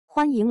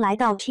欢迎来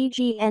到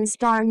TGN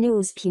Star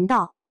News 频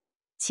道，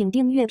请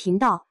订阅频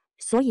道，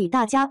所以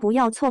大家不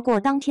要错过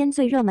当天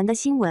最热门的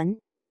新闻。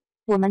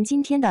我们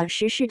今天的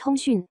时事通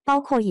讯包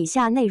括以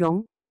下内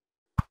容：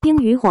冰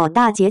与火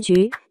大结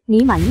局，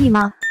你满意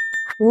吗？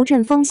吴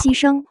振峰牺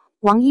牲，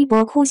王一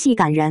博哭戏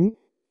感人。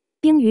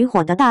冰与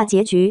火的大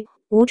结局，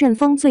吴振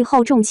峰最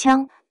后中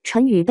枪，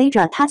陈宇背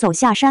着他走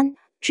下山，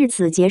至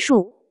此结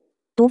束。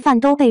毒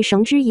贩都被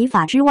绳之以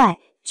法之外，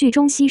剧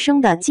中牺牲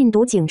的禁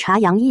毒警察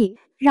杨毅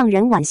让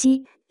人惋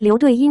惜，刘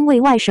队因为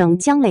外省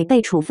江磊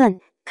被处分，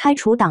开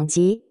除党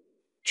籍。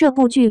这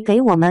部剧给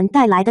我们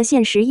带来的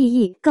现实意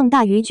义更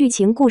大于剧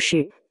情故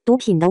事，毒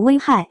品的危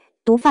害，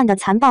毒贩的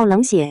残暴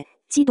冷血，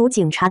缉毒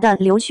警察的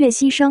流血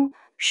牺牲，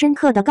深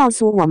刻地告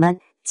诉我们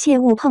切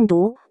勿碰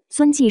毒，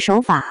遵纪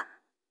守法。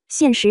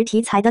现实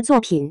题材的作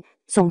品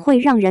总会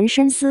让人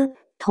深思，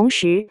同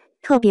时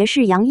特别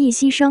是杨毅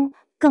牺牲，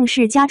更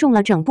是加重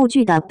了整部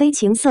剧的悲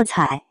情色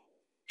彩。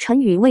陈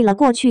宇为了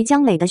过去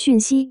江磊的讯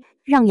息，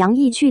让杨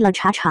毅去了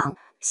茶厂，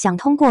想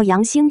通过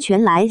杨兴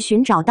全来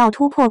寻找到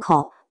突破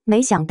口，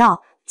没想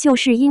到就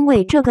是因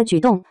为这个举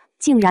动，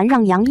竟然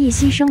让杨毅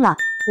牺牲了。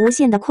无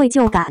限的愧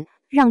疚感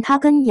让他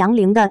跟杨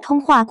玲的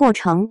通话过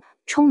程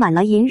充满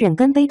了隐忍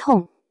跟悲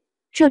痛。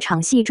这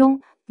场戏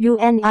中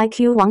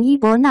UNIQ 王一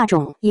博那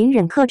种隐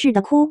忍克制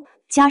的哭，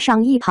加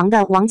上一旁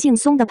的王劲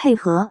松的配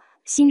合，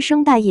新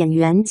生代演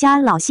员加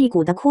老戏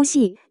骨的哭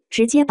戏，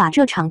直接把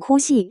这场哭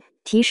戏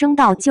提升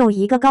到就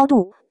一个高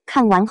度。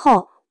看完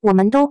后，我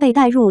们都被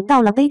带入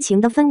到了悲情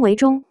的氛围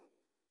中，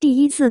第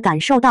一次感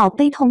受到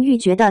悲痛欲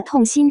绝的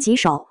痛心疾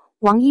首。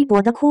王一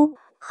博的哭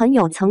很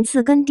有层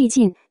次跟递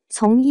进，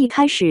从一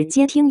开始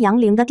接听杨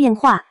玲的电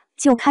话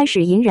就开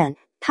始隐忍，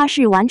他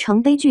是完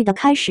成悲剧的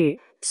开始，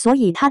所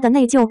以他的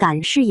内疚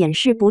感是掩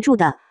饰不住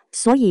的，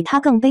所以他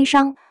更悲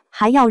伤，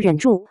还要忍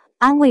住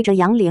安慰着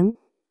杨玲。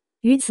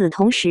与此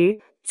同时，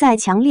在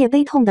强烈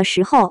悲痛的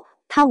时候，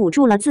他捂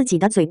住了自己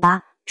的嘴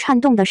巴，颤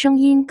动的声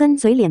音跟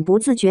嘴脸不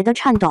自觉的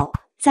颤抖，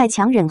在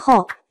强忍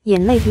后，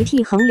眼泪鼻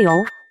涕横流。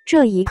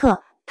这一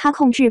刻，他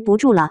控制不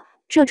住了。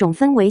这种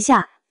氛围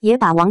下，也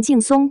把王劲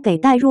松给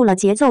带入了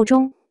节奏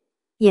中，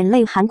眼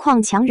泪含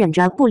眶强忍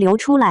着不流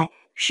出来，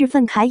是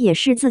愤慨也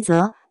是自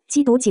责。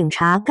缉毒警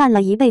察干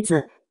了一辈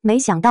子，没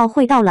想到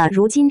会到了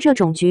如今这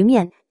种局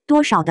面，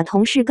多少的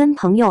同事跟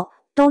朋友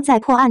都在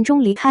破案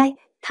中离开，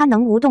他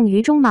能无动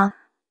于衷吗？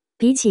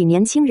比起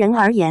年轻人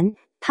而言，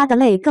他的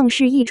泪更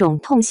是一种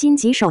痛心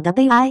疾首的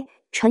悲哀。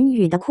陈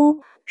宇的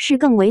哭是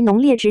更为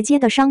浓烈直接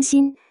的伤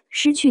心，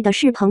失去的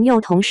是朋友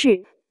同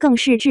事，更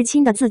是至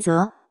亲的自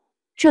责。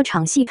这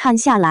场戏看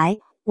下来，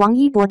王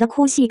一博的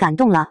哭戏感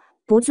动了，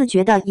不自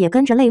觉的也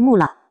跟着泪目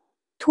了，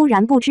突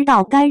然不知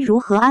道该如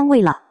何安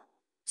慰了。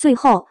最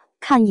后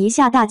看一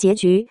下大结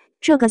局，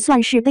这个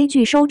算是悲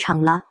剧收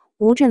场了。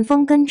吴振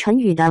峰跟陈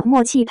宇的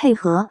默契配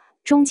合，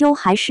终究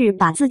还是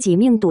把自己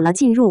命赌了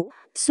进入。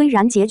虽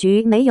然结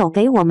局没有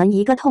给我们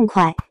一个痛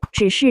快，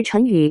只是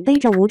陈宇背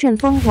着吴振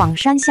峰往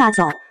山下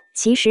走，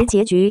其实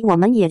结局我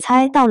们也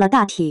猜到了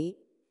大体。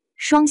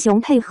双雄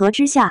配合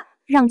之下，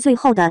让最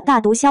后的大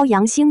毒枭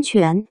杨兴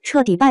全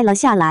彻底败了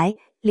下来。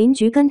邻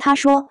居跟他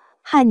说，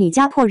害你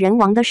家破人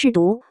亡的是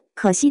毒，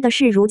可惜的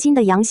是如今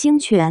的杨兴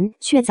全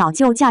却早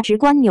就价值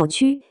观扭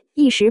曲，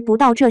意识不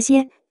到这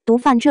些。毒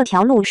贩这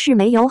条路是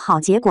没有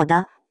好结果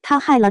的，他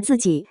害了自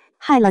己，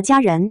害了家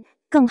人，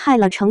更害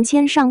了成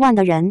千上万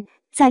的人。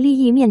在利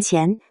益面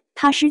前，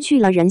他失去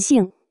了人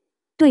性。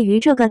对于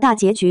这个大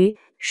结局，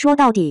说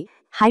到底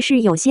还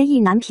是有些意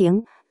难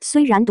平。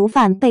虽然毒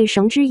贩被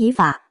绳之以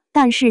法，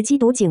但是缉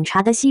毒警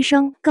察的牺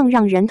牲更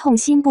让人痛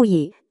心不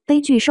已。悲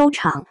剧收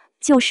场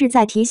就是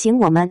在提醒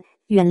我们，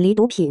远离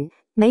毒品，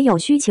没有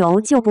需求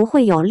就不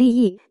会有利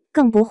益，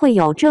更不会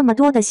有这么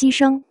多的牺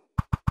牲。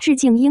致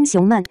敬英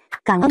雄们，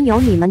感恩有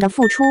你们的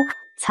付出，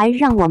才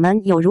让我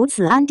们有如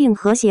此安定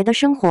和谐的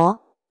生活。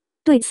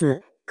对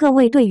此，各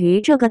位对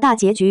于这个大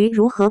结局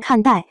如何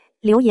看待？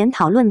留言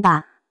讨论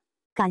吧。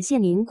感谢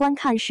您观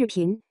看视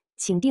频，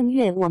请订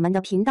阅我们的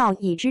频道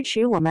以支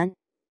持我们。